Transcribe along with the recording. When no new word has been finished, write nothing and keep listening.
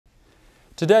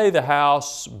Today, the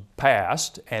House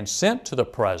passed and sent to the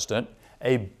President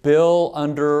a bill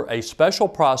under a special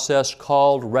process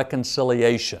called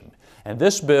reconciliation. And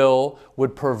this bill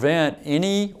would prevent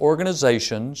any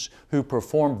organizations who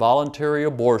perform voluntary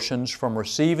abortions from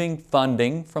receiving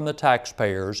funding from the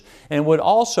taxpayers, and would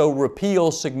also repeal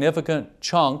significant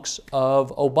chunks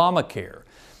of Obamacare.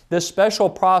 This special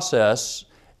process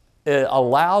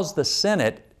allows the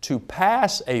Senate to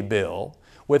pass a bill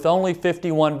with only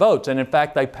 51 votes, and in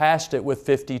fact they passed it with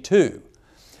 52.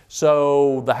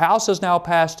 So the House has now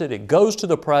passed it. It goes to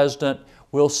the President.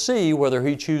 We'll see whether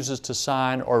he chooses to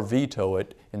sign or veto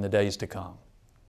it in the days to come.